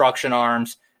with construction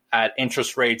arms at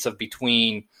interest rates of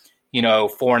between,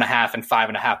 4.5% and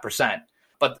 5.5%.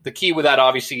 But the key with that,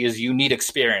 obviously, is you need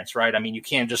experience, right? I mean, you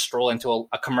can't just stroll into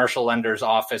a commercial lender's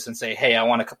office and say, hey, I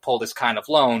want to pull this kind of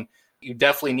loan. You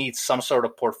definitely need some sort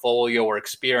of portfolio or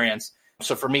experience.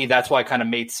 So for me, that's why it kind of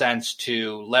made sense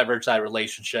to leverage that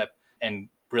relationship and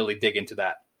really dig into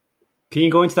that. Can you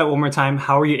go into that one more time?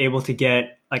 How are you able to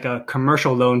get like a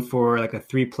commercial loan for like a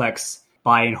threeplex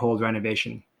buy and hold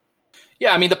renovation?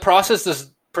 Yeah, I mean, the process is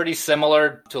pretty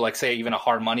similar to, like, say, even a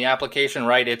hard money application,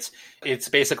 right? It's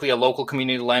basically a local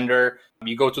community lender.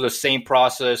 You go through the same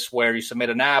process where you submit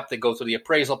an app, they go through the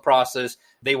appraisal process.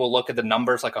 They will look at the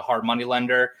numbers like a hard money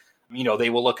lender. They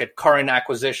will look at current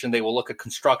acquisition. They will look at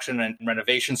construction and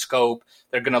renovation scope.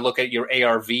 They're going to look at your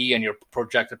ARV and your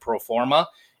projected pro forma.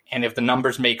 And if the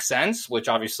numbers make sense, which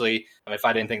obviously, if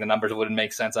I didn't think the numbers wouldn't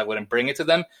make sense, I wouldn't bring it to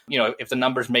them. If the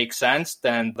numbers make sense,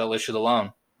 then they'll issue the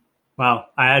loan. Wow.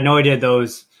 I had no idea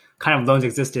those kind of loans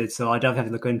existed. So I'll definitely have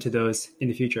to look into those in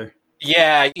the future.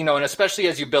 Yeah, and especially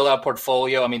as you build out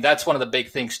portfolio, I mean, that's one of the big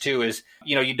things too is,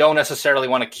 you don't necessarily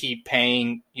want to keep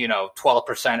paying,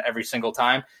 12% every single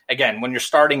time. Again, when you're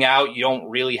starting out, you don't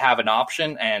really have an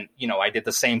option. And, I did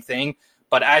the same thing.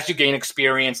 But as you gain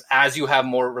experience, as you have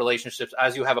more relationships,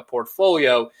 as you have a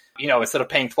portfolio, instead of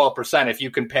paying 12%, if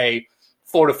you can pay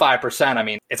 4 to 5%, I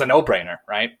mean, it's a no-brainer,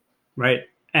 right? Right.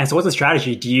 And so what's the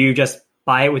strategy? Do you just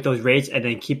buy it with those rates and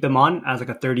then keep them on as like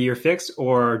a 30-year fix?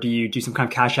 Or do you do some kind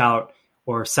of cash out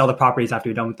or sell the properties after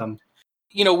you're done with them?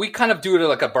 We kind of do it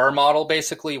like a BRRRR model,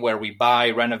 basically, where we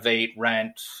buy, renovate,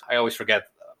 rent. I always forget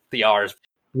the R's.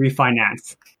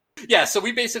 Refinance. Yeah, so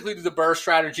we basically do the BRRRR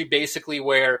strategy, basically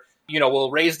where,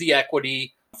 we'll raise the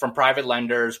equity from private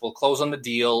lenders, we'll close on the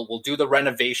deal, we'll do the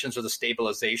renovations or the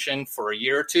stabilization for a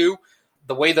year or two.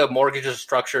 The way the mortgage is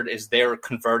structured is they're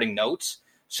converting notes.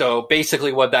 So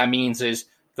basically what that means is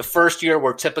the first year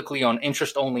we're typically on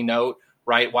interest-only note,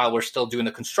 right, while we're still doing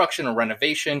the construction or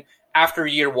renovation. After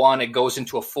year one, it goes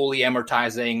into a fully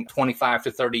amortizing 25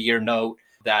 to 30-year note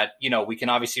that, we can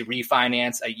obviously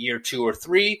refinance at year 2 or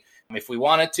 3 if we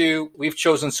wanted to. We've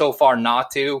chosen so far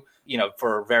not to,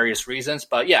 for various reasons.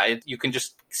 But yeah, you can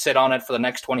just sit on it for the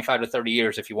next 25 to 30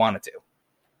 years if you wanted to.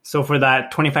 So for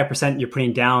that 25% you're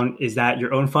putting down, is that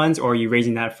your own funds or are you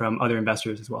raising that from other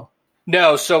investors as well?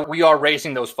 No, so we are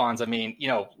raising those funds. I mean,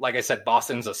 like I said,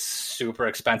 Boston's a super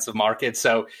expensive market.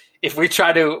 So if we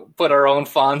try to put our own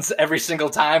funds every single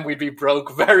time, we'd be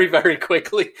broke very, very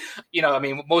quickly.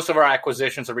 Most of our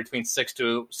acquisitions are between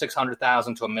 $600,000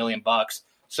 to $1 million.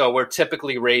 So we're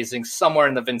typically raising somewhere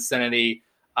in the vicinity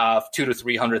of $200,000 to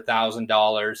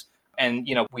 $300,000. And,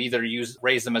 we either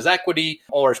raise them as equity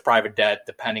or as private debt,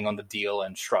 depending on the deal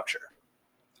and structure.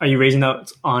 Are you raising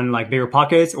those on like Bigger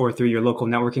Pockets or through your local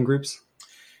networking groups?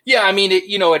 Yeah, I mean,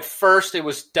 at first it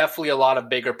was definitely a lot of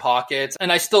Bigger Pockets,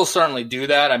 and I still certainly do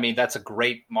that. I mean, that's a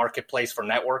great marketplace for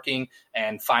networking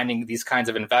and finding these kinds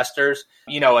of investors.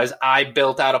 As I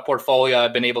built out a portfolio,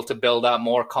 I've been able to build out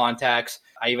more contacts.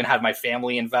 I even had my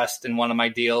family invest in one of my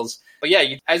deals. But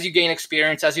yeah, as you gain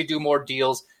experience, as you do more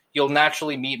deals, you'll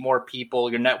naturally meet more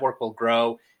people. Your network will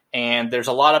grow. And there's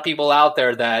a lot of people out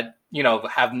there that,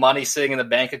 have money sitting in the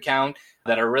bank account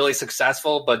that are really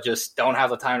successful, but just don't have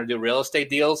the time to do real estate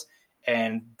deals.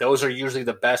 And those are usually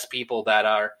the best people that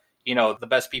are, the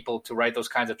best people to write those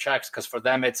kinds of checks. Because for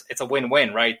them, it's a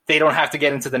win-win, right? They don't have to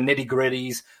get into the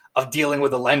nitty-gritties of dealing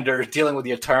with the lenders, dealing with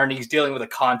the attorneys, dealing with the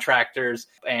contractors.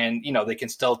 And, they can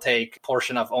still take a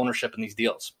portion of ownership in these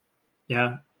deals.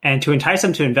 Yeah. And to entice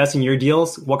them to invest in your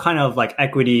deals, what kind of like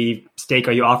equity stake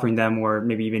are you offering them, or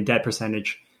maybe even debt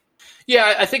percentage?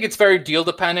 Yeah, I think it's very deal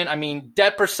dependent. I mean,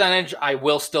 debt percentage, I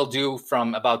will still do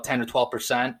from about 10 to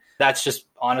 12%. That's just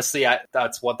honestly,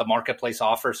 that's what the marketplace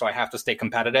offers. So I have to stay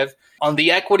competitive. On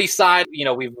the equity side,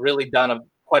 we've really done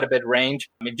quite a bit range.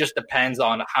 I mean, it just depends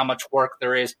on how much work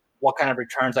there is, what kind of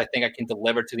returns I think I can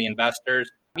deliver to the investors.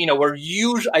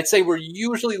 I'd say we're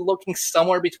usually looking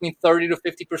somewhere between 30 to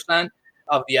 50%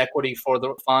 of the equity for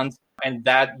the funds. And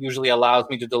that usually allows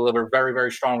me to deliver very,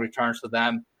 very strong returns to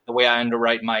them. The way I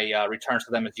underwrite my returns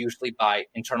to them is usually by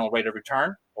internal rate of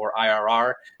return, or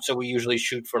IRR. So we usually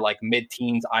shoot for like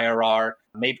mid-teens IRR,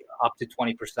 maybe up to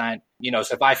 20%.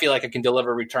 So if I feel like I can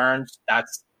deliver returns,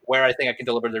 that's where I think I can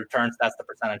deliver the returns. That's the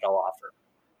percentage I'll offer.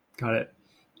 Got it.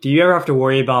 Do you ever have to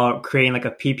worry about creating like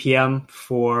a PPM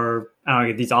for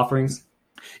these offerings?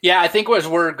 Yeah, I think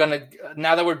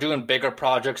now that we're doing bigger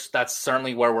projects, that's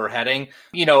certainly where we're heading.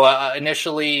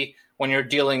 Initially, when you're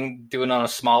doing on a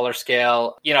smaller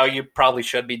scale, you probably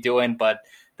should be doing, but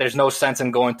there's no sense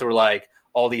in going through like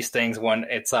all these things when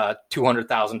it's a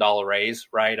 $200,000 raise,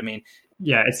 right? I mean,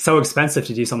 yeah, it's so expensive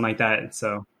to do something like that.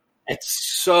 So it's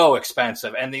so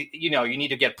expensive. And you need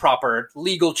to get proper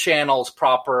legal channels,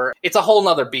 it's a whole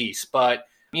nother beast. But,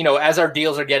 as our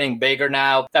deals are getting bigger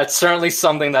now, that's certainly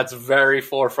something that's very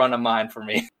forefront of mind for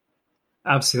me.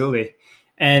 Absolutely.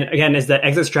 And again, is the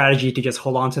exit strategy to just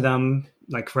hold on to them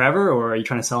like forever, or are you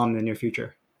trying to sell them in the near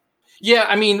future? Yeah,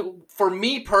 I mean, for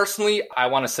me personally, I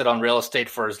want to sit on real estate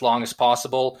for as long as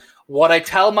possible. What I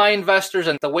tell my investors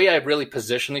and the way I really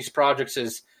position these projects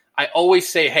is I always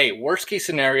say, hey, worst case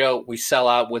scenario, we sell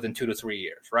out within 2 to 3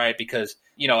 years, right? Because,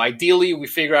 ideally we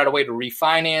figure out a way to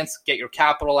refinance, get your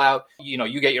capital out,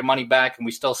 you get your money back and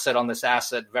we still sit on this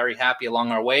asset very happy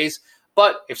along our ways.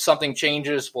 But if something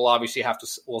changes, we'll obviously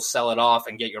we'll sell it off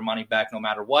and get your money back no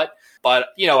matter what. But,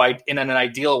 in an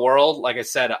ideal world, like I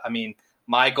said, I mean,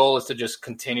 my goal is to just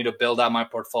continue to build out my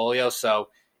portfolio. So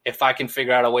if I can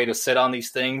figure out a way to sit on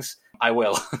these things, I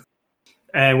will.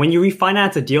 And when you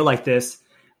refinance a deal like this,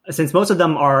 since most of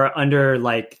them are under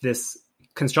like this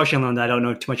construction loan that I don't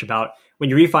know too much about, when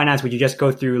you refinance, would you just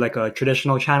go through like a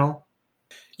traditional channel?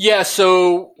 Yeah,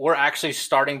 so we're actually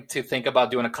starting to think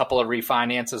about doing a couple of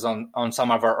refinances on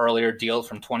some of our earlier deals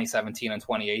from 2017 and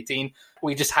 2018.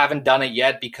 We just haven't done it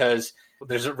yet because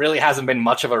there really hasn't been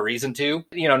much of a reason to.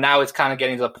 Now it's kind of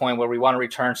getting to the point where we want to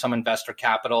return some investor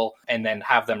capital and then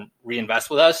have them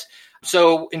reinvest with us.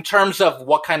 So in terms of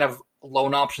what kind of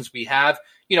loan options we have,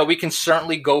 we can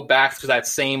certainly go back to that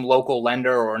same local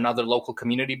lender or another local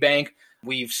community bank.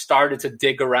 We've started to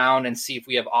dig around and see if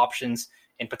we have options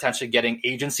in potentially getting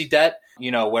agency debt,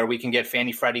 where we can get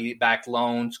Fannie Freddie backed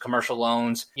loans, commercial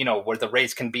loans, where the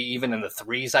rates can be even in the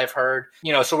threes, I've heard.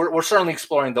 So we're certainly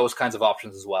exploring those kinds of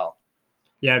options as well.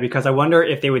 Yeah, because I wonder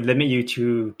if they would limit you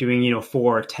to doing,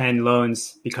 4 or 10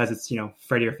 loans because it's,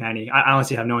 Freddie or Fannie. I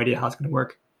honestly have no idea how it's going to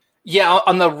work. Yeah,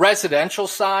 on the residential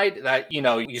side, that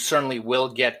you certainly will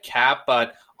get capped,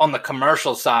 but on the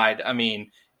commercial side, I mean,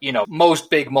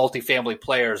 most big multifamily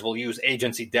players will use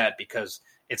agency debt because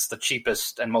it's the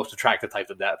cheapest and most attractive type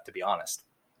of debt, to be honest.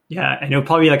 Yeah, and it'll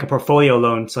probably be like a portfolio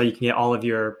loan, so you can get all of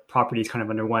your properties kind of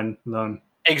under one loan.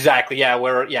 Exactly.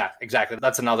 Yeah, exactly.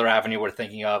 That's another avenue we're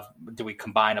thinking of. Do we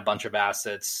combine a bunch of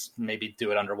assets, maybe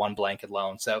do it under one blanket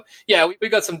loan? So yeah, we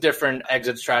got some different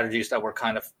exit strategies that we're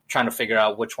kind of trying to figure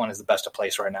out which one is the best to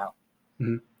place right now.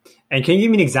 Mm-hmm. And can you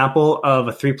give me an example of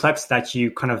a threeplex that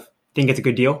you kind of think it's a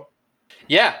good deal?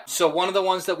 Yeah. So one of the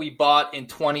ones that we bought in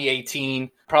 2018,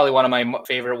 probably one of my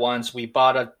favorite ones, we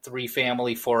bought a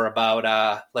 3-family for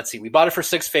about, we bought it for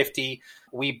 $650.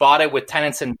 We bought it with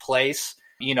tenants in place,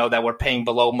 that were paying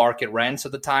below market rents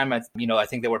at the time. I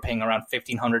think they were paying around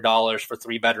 $1,500 for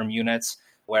 3-bedroom units,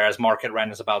 whereas market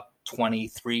rent is about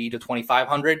 $2,300 to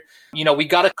 $2,500. We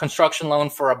got a construction loan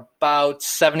for about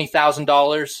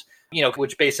 $70,000,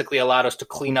 which basically allowed us to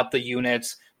clean up the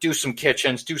units, do some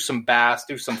kitchens, do some baths,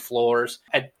 do some floors.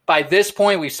 And by this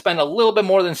point, we've spent a little bit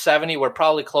more than 70. We're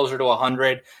probably closer to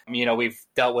 100. We've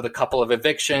dealt with a couple of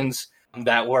evictions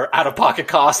that were out-of-pocket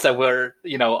costs that were,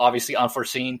 obviously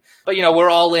unforeseen. But, we're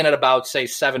all in at about, say,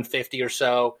 $750 or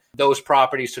so. Those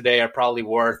properties today are probably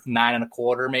worth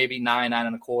 $9.25, maybe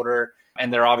 $9.25.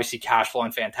 And they're obviously cash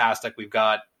flowing fantastic. We've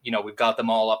got them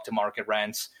all up to market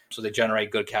rents, so they generate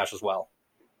good cash as well.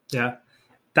 Yeah.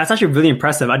 That's actually really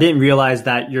impressive. I didn't realize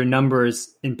that your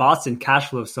numbers in Boston cash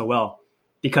flow so well.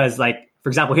 Because, like, for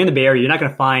example, here in the Bay Area, you're not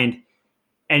going to find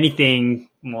anything,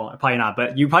 well, probably not,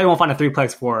 but you probably won't find a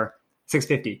threeplex for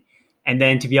 $650. And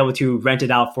then to be able to rent it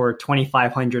out for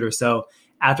 $2,500 or so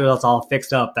after that's all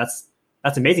fixed up, that's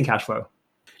amazing cash flow.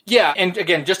 Yeah. And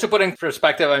again, just to put in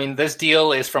perspective, I mean, this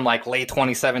deal is from like late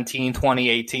 2017,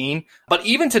 2018. But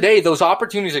even today, those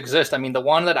opportunities exist. I mean, the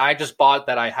one that I just bought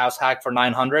that I house hacked for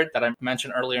 $900 that I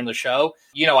mentioned earlier in the show,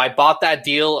 I bought that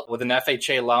deal with an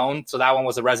FHA loan. So that one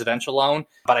was a residential loan,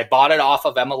 but I bought it off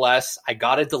of MLS. I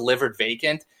got it delivered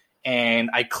vacant and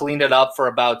I cleaned it up for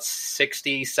about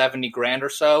 60, 70 grand or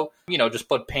so, just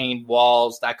put paint,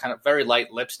 walls, that kind of very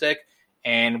light lipstick.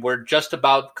 And we're just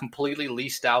about completely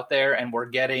leased out there, and we're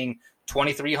getting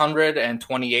 $2,300 and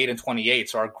 $2,800 and $2,800.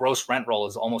 So our gross rent roll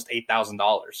is almost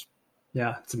 $8,000.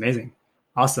 Yeah, it's amazing.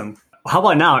 Awesome. How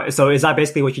about now? So is that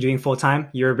basically what you're doing full time?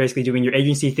 You're basically doing your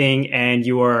agency thing, and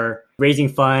you are raising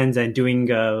funds and doing,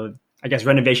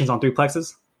 renovations on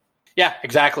threeplexes? Yeah,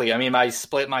 exactly. I mean, I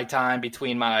split my time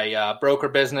between my broker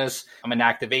business. I'm an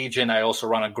active agent. I also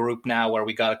run a group now where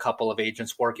we got a couple of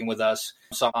agents working with us.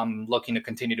 So I'm looking to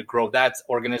continue to grow that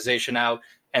organization out.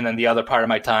 And then the other part of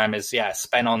my time is,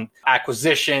 spent on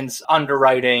acquisitions,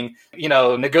 underwriting,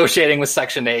 negotiating with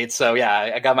Section 8. So,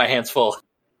 I got my hands full.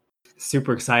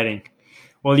 Super exciting.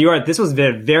 Well, Lior, this was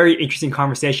a very interesting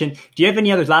conversation. Do you have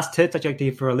any other last tips that you'd like to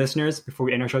give for our listeners before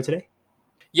we end our show today?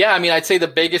 Yeah, I mean, I'd say the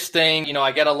biggest thing,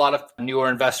 I get a lot of newer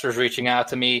investors reaching out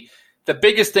to me. The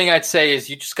biggest thing I'd say is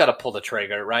you just got to pull the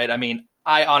trigger, right? I mean,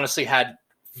 I honestly had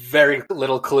very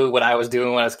little clue what I was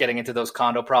doing when I was getting into those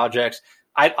condo projects.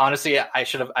 I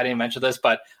didn't mention this,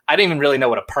 but I didn't even really know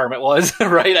what a permit was,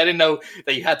 right? I didn't know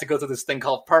that you had to go through this thing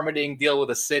called permitting, deal with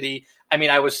a city. I mean,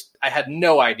 I had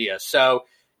no idea. So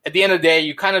at the end of the day,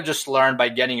 you kind of just learn by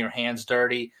getting your hands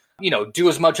dirty, do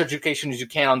as much education as you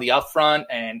can on the upfront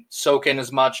and soak in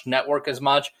as much, network as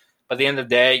much. But at the end of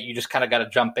the day, you just kind of got to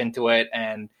jump into it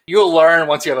and you'll learn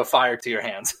once you have a fire to your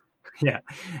hands. Yeah,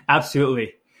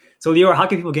 absolutely. So Lior, how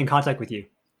can people get in contact with you?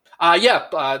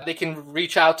 They can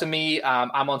reach out to me.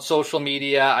 I'm on social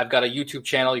media. I've got a YouTube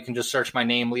channel. You can just search my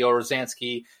name, Lior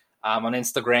Rozansky. On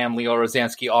Instagram, Lior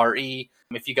Rozansky RE.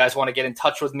 If you guys want to get in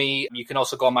touch with me, you can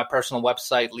also go on my personal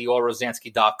website,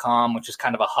 liorrozansky.com, which is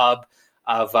kind of a hub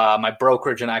of my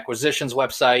brokerage and acquisitions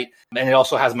website. And it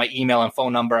also has my email and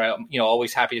phone number. I'm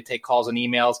always happy to take calls and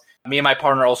emails. Me and my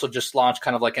partner also just launched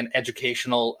kind of like an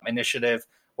educational initiative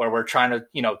where we're trying to,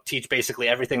 teach basically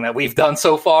everything that we've done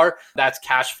so far. That's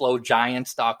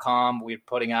cashflowgiants.com. We're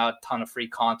putting out a ton of free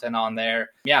content on there.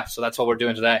 Yeah, so that's what we're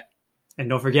doing today. And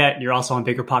don't forget, you're also on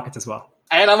Bigger Pockets as well.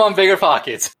 And I'm on Bigger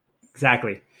Pockets.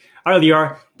 Exactly. All right,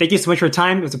 Lior, thank you so much for your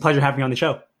time. It was a pleasure having you on the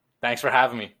show. Thanks for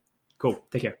having me. Cool.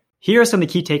 Take care. Here are some of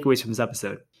the key takeaways from this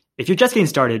episode. If you're just getting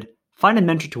started, find a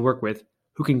mentor to work with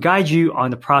who can guide you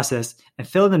on the process and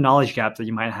fill in the knowledge gaps that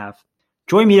you might have.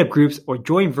 Join meetup groups or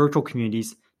join virtual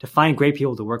communities to find great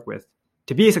people to work with.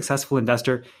 To be a successful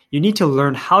investor, you need to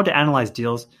learn how to analyze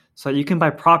deals so that you can buy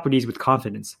properties with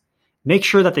confidence. Make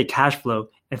sure that they cash flow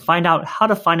and find out how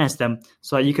to finance them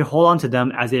so that you can hold on to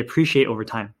them as they appreciate over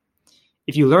time.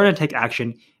 If you learn and take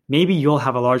action, maybe you'll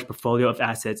have a large portfolio of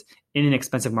assets in an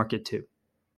expensive market too.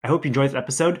 I hope you enjoyed this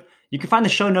episode. You can find the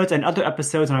show notes and other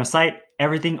episodes on our site,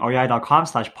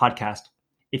 everythingrei.com/podcast.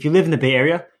 If you live in the Bay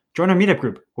Area, join our meetup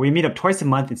group where we meet up twice a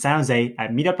month in San Jose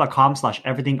at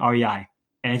meetup.com/everythingrei.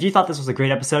 And if you thought this was a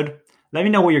great episode, let me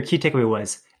know what your key takeaway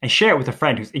was and share it with a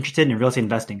friend who's interested in real estate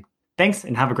investing. Thanks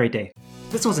and have a great day.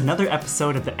 This was another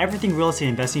episode of the Everything Real Estate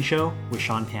Investing Show with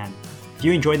Sean Pan. If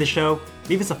you enjoyed the show,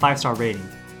 leave us a 5-star rating.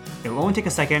 It will only take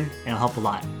a second and it'll help a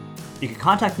lot. You can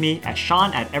contact me at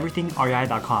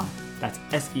sean@everythingrei.com. That's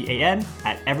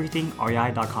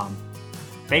SEAN@everythingrei.com.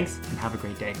 Thanks and have a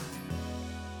great day.